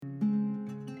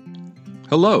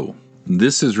Hello,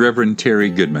 this is Reverend Terry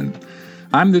Goodman.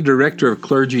 I'm the Director of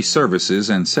Clergy Services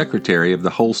and Secretary of the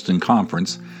Holston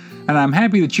Conference, and I'm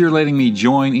happy that you're letting me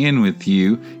join in with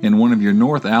you in one of your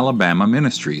North Alabama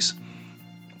ministries.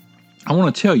 I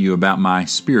want to tell you about my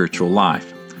spiritual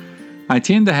life. I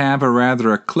tend to have a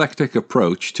rather eclectic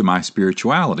approach to my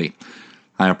spirituality.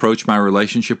 I approach my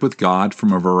relationship with God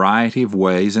from a variety of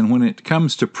ways, and when it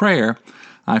comes to prayer,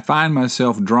 I find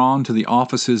myself drawn to the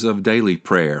offices of daily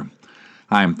prayer.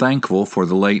 I am thankful for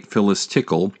the late Phyllis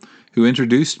Tickle, who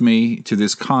introduced me to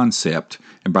this concept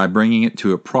and by bringing it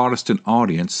to a Protestant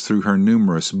audience through her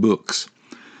numerous books.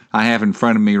 I have in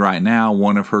front of me right now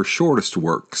one of her shortest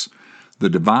works, the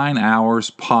Divine Hours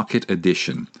Pocket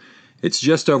Edition. It's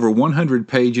just over 100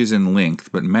 pages in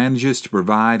length, but manages to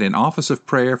provide an office of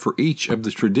prayer for each of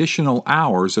the traditional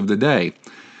hours of the day: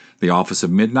 the office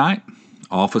of midnight,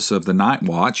 office of the night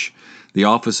watch, the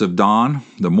office of dawn,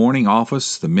 the morning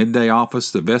office, the midday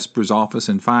office, the vespers office,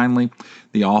 and finally,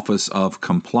 the office of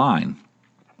compline.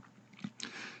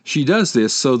 She does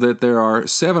this so that there are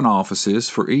 7 offices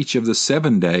for each of the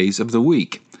 7 days of the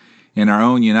week. In our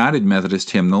own United Methodist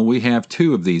hymnal, we have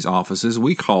 2 of these offices.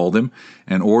 We call them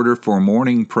an order for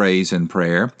morning praise and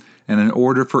prayer and an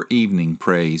order for evening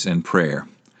praise and prayer.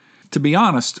 To be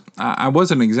honest, I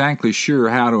wasn't exactly sure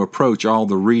how to approach all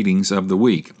the readings of the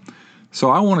week, so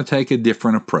I want to take a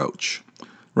different approach.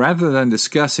 Rather than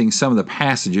discussing some of the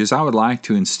passages, I would like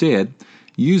to instead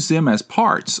use them as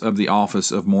parts of the office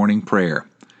of morning prayer.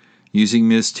 Using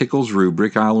Ms. Tickle's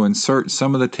rubric, I will insert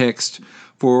some of the text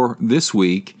for this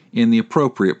week in the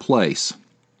appropriate place.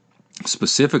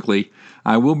 Specifically,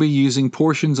 I will be using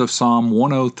portions of Psalm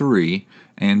 103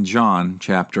 and John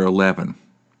chapter 11.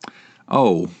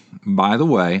 Oh, by the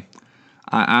way,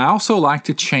 I also like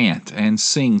to chant and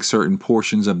sing certain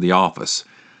portions of the office.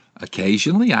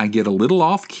 Occasionally, I get a little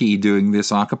off-key doing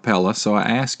this a cappella, so I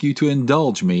ask you to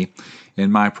indulge me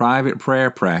in my private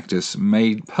prayer practice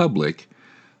made public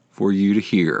for you to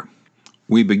hear.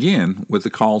 We begin with the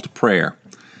call to prayer.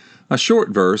 A short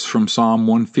verse from Psalm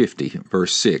 150,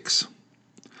 verse 6.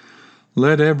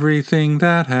 Let everything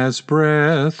that has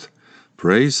breath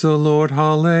praise the Lord,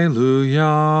 hallelujah.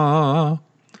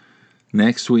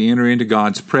 Next, we enter into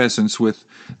God's presence with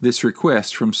this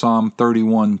request from Psalm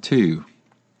 31:2.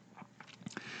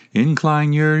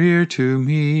 Incline your ear to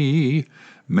me,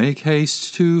 make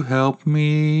haste to help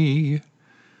me.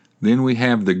 Then we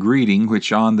have the greeting,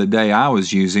 which on the day I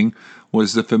was using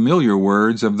was the familiar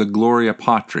words of the Gloria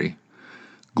Patri.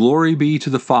 Glory be to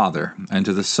the Father, and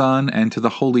to the Son, and to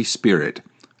the Holy Spirit,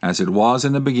 as it was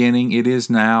in the beginning, it is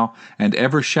now, and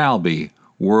ever shall be,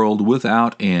 world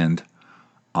without end.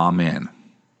 Amen.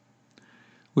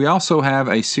 We also have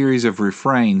a series of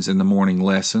refrains in the morning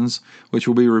lessons, which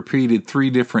will be repeated 3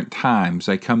 different times.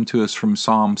 They come to us from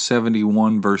Psalm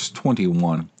 71, verse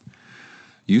 21.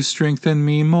 You strengthen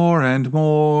me more and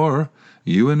more,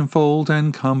 you enfold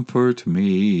and comfort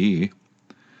me.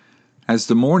 As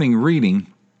the morning reading,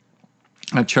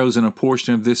 I've chosen a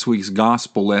portion of this week's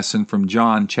gospel lesson from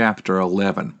John chapter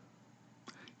 11.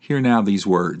 Hear now these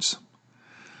words.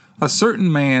 A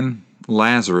certain man,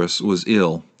 Lazarus, was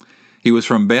ill. He was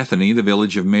from Bethany, the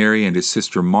village of Mary and his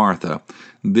sister Martha.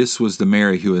 This was the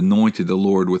Mary who anointed the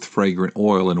Lord with fragrant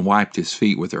oil and wiped his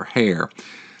feet with her hair.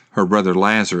 Her brother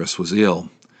Lazarus was ill.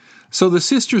 So the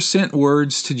sisters sent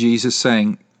words to Jesus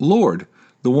saying, Lord,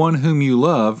 the one whom you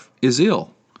love is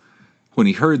ill. When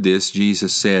he heard this,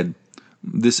 Jesus said,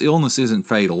 This illness isn't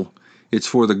fatal. It's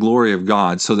for the glory of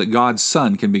God, so that God's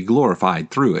Son can be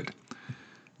glorified through it.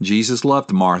 Jesus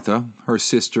loved Martha, her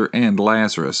sister, and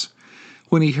Lazarus.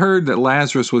 When he heard that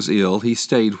Lazarus was ill, he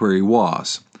stayed where he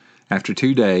was. After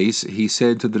 2 days, he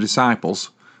said to the disciples,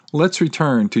 Let's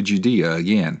return to Judea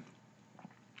again.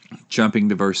 Jumping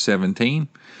to verse 17.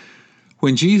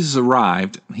 When Jesus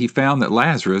arrived, he found that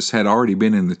Lazarus had already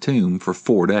been in the tomb for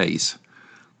 4 days.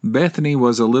 Bethany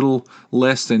was a little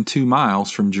less than 2 miles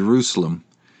from Jerusalem.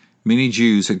 Many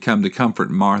Jews had come to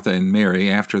comfort Martha and Mary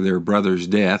after their brother's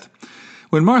death.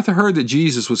 When Martha heard that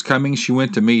Jesus was coming, she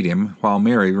went to meet him, while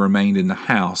Mary remained in the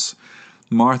house.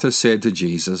 Martha said to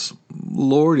Jesus,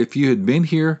 Lord, if you had been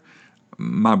here,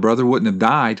 my brother wouldn't have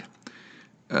died.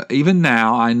 Even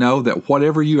now I know that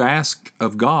whatever you ask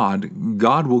of God,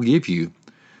 God will give you.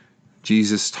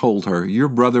 Jesus told her, Your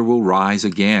brother will rise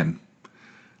again.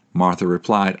 Martha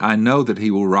replied, I know that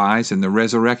he will rise in the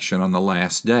resurrection on the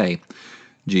last day.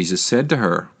 Jesus said to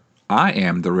her, I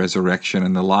am the resurrection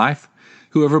and the life.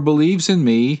 Whoever believes in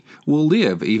me will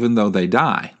live even though they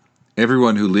die.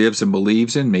 Everyone who lives and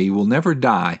believes in me will never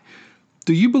die.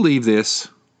 Do you believe this?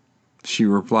 She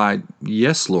replied,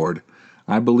 Yes, Lord.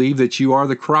 I believe that you are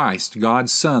the Christ,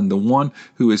 God's Son, the one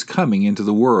who is coming into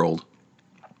the world."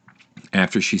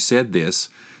 After she said this,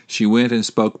 she went and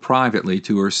spoke privately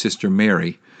to her sister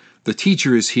Mary. "The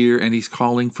teacher is here, and he's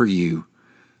calling for you."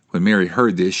 When Mary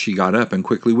heard this, she got up and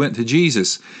quickly went to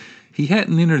Jesus. He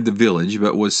hadn't entered the village,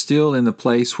 but was still in the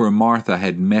place where Martha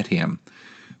had met him.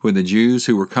 When the Jews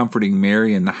who were comforting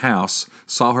Mary in the house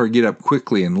saw her get up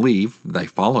quickly and leave, they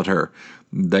followed her.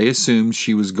 They assumed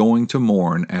she was going to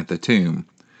mourn at the tomb.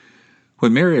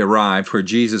 When Mary arrived where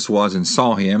Jesus was and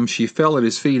saw him, she fell at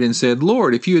his feet and said,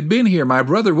 "Lord, if you had been here, my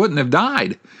brother wouldn't have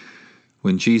died."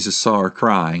 When Jesus saw her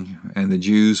crying, and the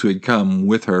Jews who had come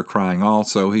with her crying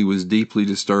also, he was deeply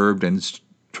disturbed and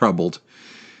troubled.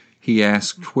 He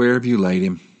asked, "Where have you laid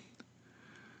him?"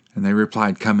 And they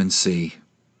replied, "Come and see."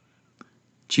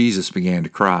 Jesus began to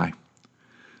cry.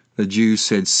 The Jews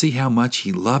said, "See how much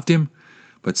he loved him?"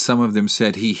 But some of them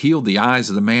said, "He healed the eyes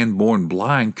of the man born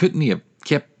blind. Couldn't he have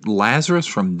kept Lazarus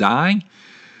from dying?"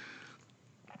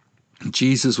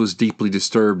 Jesus was deeply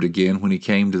disturbed again when he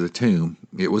came to the tomb.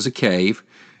 It was a cave,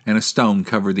 and a stone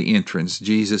covered the entrance.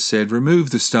 Jesus said, "Remove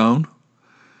the stone."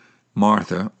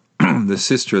 Martha, the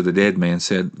sister of the dead man,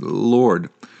 said, "Lord,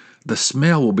 the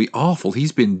smell will be awful.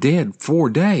 He's been dead 4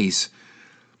 days."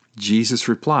 Jesus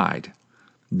replied,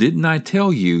 "Didn't I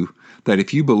tell you that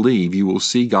if you believe, you will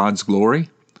see God's glory?"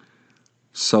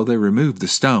 So they removed the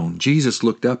stone. Jesus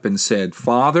looked up and said,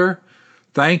 "Father,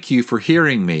 thank you for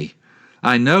hearing me.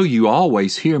 I know you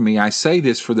always hear me. I say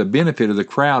this for the benefit of the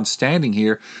crowd standing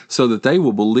here, so that they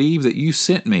will believe that you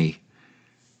sent me."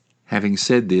 Having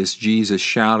said this, Jesus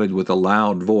shouted with a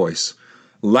loud voice,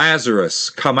 "Lazarus,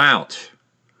 come out!"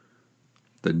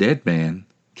 The dead man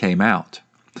came out,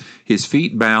 his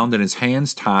feet bound and his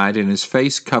hands tied and his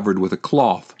face covered with a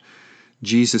cloth.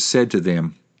 Jesus said to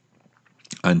them,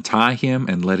 "Untie him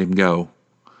and let him go."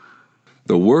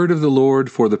 The word of the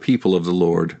Lord for the people of the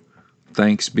Lord.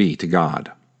 Thanks be to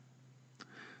God.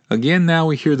 Again now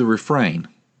we hear the refrain.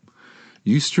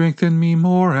 You strengthen me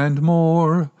more and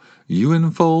more. You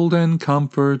enfold and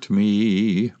comfort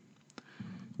me.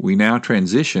 We now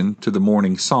transition to the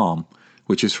morning psalm,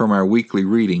 which is from our weekly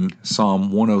reading,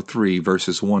 Psalm 103,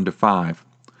 verses 1 to 5.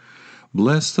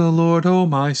 Bless the Lord, O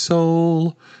my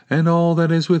soul, and all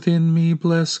that is within me,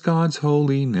 bless God's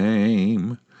holy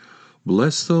name.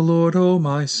 Bless the Lord, O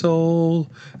my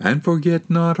soul, and forget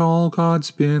not all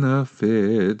God's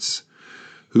benefits,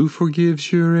 who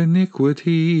forgives your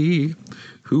iniquity,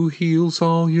 who heals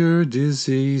all your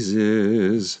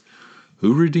diseases,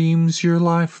 who redeems your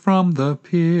life from the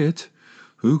pit,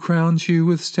 who crowns you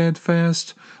with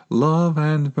steadfast love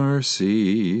and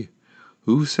mercy,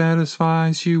 who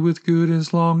satisfies you with good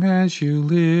as long as you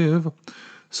live,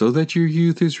 so that your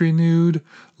youth is renewed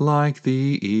like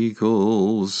the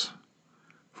eagles.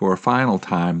 For a final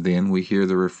time, then, we hear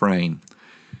the refrain.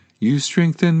 You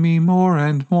strengthen me more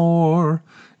and more.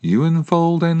 You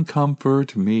enfold and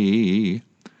comfort me.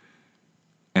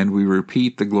 And we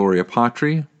repeat the Gloria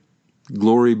Patri.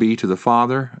 Glory be to the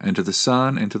Father, and to the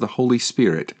Son, and to the Holy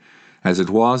Spirit, as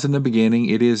it was in the beginning,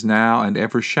 it is now, and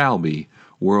ever shall be,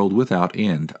 world without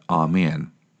end. Amen.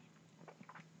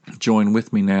 Join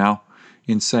with me now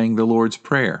in saying the Lord's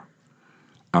Prayer.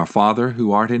 Our Father,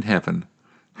 who art in heaven,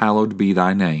 hallowed be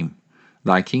thy name.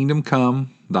 Thy kingdom come,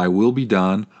 thy will be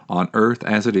done, on earth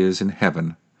as it is in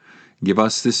heaven. Give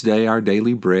us this day our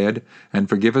daily bread, and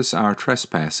forgive us our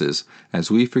trespasses,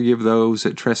 as we forgive those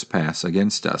that trespass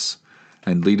against us.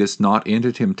 And lead us not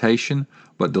into temptation,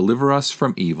 but deliver us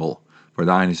from evil. For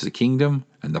thine is the kingdom,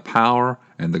 and the power,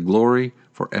 and the glory,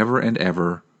 forever and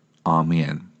ever.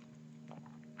 Amen.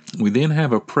 We then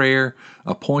have a prayer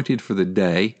appointed for the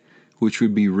day, which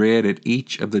would be read at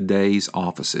each of the day's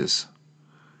offices.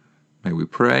 May we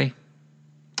pray?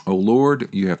 O Lord,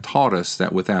 you have taught us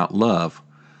that without love,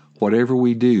 whatever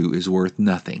we do is worth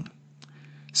nothing.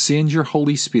 Send your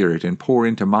Holy Spirit and pour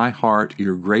into my heart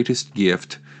your greatest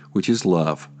gift, which is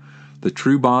love, the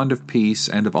true bond of peace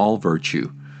and of all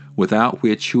virtue, without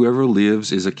which whoever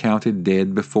lives is accounted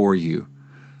dead before you.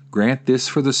 Grant this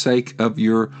for the sake of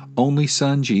your only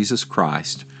Son, Jesus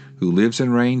Christ, who lives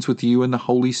and reigns with you in the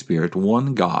Holy Spirit,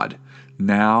 one God,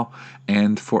 now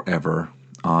and forever.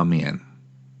 Amen.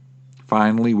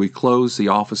 Finally, we close the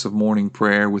office of morning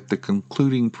prayer with the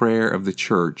concluding prayer of the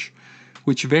Church,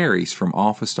 which varies from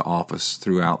office to office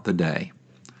throughout the day.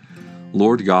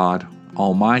 Lord God,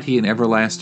 Almighty and everlasting